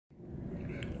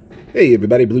Hey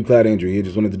everybody, Blue Cloud Andrew here.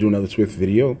 Just wanted to do another Swift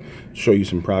video, show you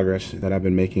some progress that I've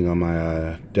been making on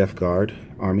my Death Guard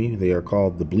army. They are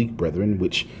called the Bleak Brethren,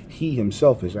 which he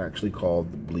himself is actually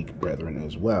called the Bleak Brethren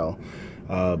as well.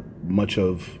 Much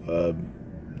of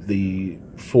the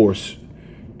force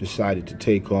decided to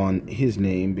take on his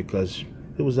name because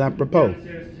it was apropos.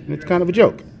 And it's kind of a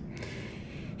joke.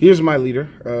 Here's my leader,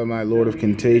 my Lord of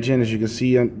Contagion. As you can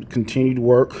see, continued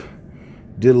work.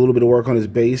 Did a little bit of work on his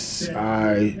base.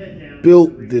 I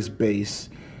built this base,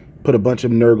 put a bunch of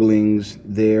Nurglings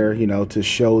there, to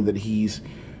show that he's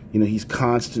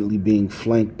constantly being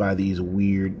flanked by these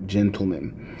weird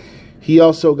gentlemen. He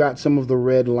also got some of the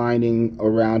red lining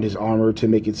around his armor to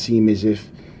make it seem as if,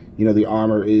 the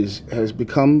armor has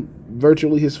become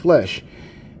virtually his flesh.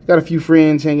 Got a few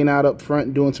friends hanging out up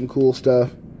front doing some cool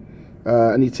stuff.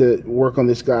 I need to work on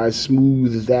this guy,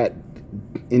 smooth that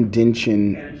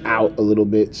indentation out a little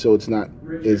bit so it's not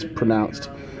as pronounced,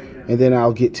 and then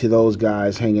I'll get to those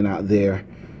guys hanging out there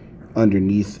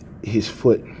underneath his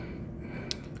foot.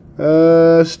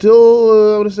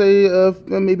 Still I would say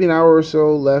maybe an hour or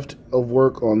so left of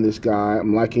work on this guy.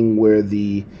 I'm liking where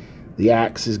the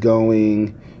axe is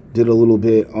going. Did a little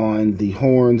bit on the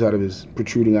horns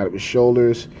protruding out of his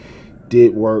shoulders.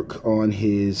 Did work on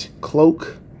his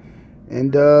cloak.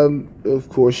 And, of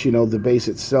course, the base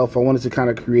itself, I wanted to kind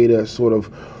of create a sort of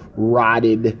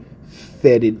rotted,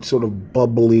 fetid, sort of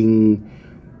bubbling,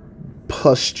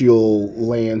 pustule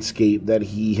landscape that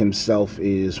he himself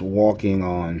is walking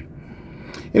on.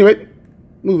 Anyway,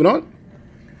 moving on.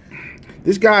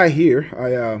 This guy here,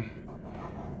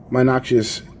 my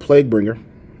Noxious Plaguebringer,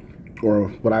 or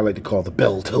what I like to call the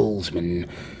Bell Tollsman,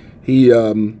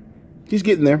 he's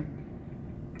getting there.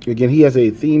 Again, he has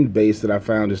a themed base that I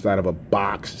found just out of a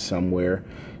box somewhere.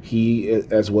 He,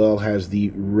 as well, has the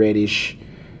reddish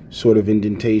sort of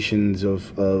indentations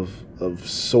of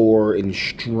sore and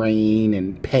strain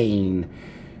and pain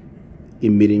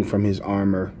emitting from his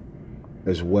armor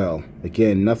as well.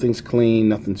 Again, nothing's clean,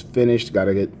 nothing's finished.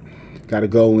 Gotta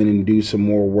go in and do some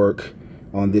more work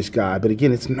on this guy. But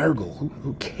again, it's Nurgle.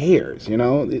 Who cares?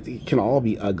 It can all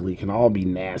be ugly, it can all be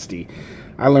nasty.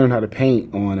 I learned how to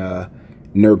paint on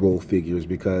Nurgle figures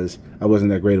because I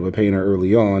wasn't that great of a painter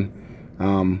early on.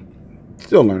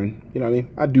 Still learning, you know what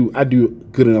I mean? I do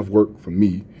good enough work for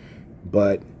me,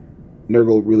 but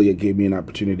Nurgle really gave me an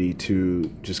opportunity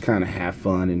to just kind of have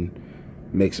fun and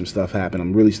make some stuff happen.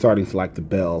 I'm really starting to like the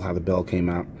bell, how the bell came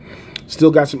out.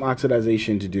 Still got some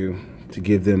oxidization to do to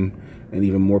give them an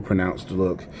even more pronounced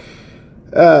look.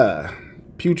 Not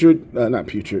putrid,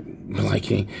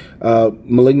 liking.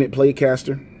 Malignant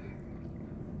Playcaster.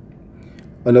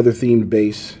 Another themed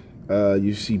base.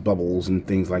 You see bubbles and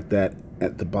things like that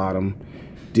at the bottom.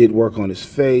 Did work on his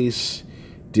face.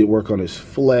 Did work on his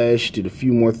flesh. Did a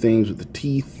few more things with the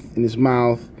teeth in his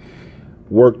mouth.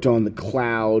 Worked on the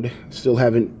cloud. Still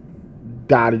haven't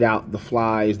dotted out the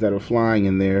flies that are flying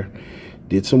in there.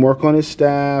 Did some work on his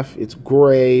staff. It's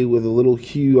gray with a little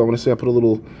hue. I want to say I put a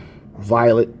little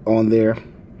violet on there.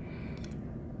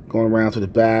 Going around to the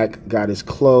back. Got his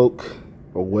cloak,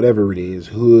 or whatever it is,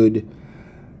 hood.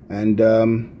 And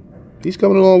he's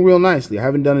coming along real nicely. I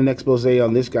haven't done an expose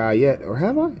on this guy yet, or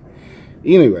have I?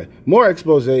 Anyway, more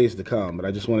exposés to come, but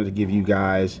I just wanted to give you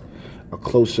guys a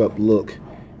close-up look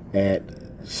at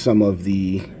some of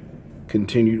the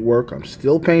continued work. I'm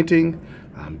still painting.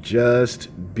 I'm just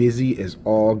busy as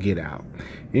all get out.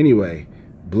 Anyway,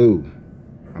 Blue,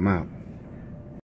 I'm out.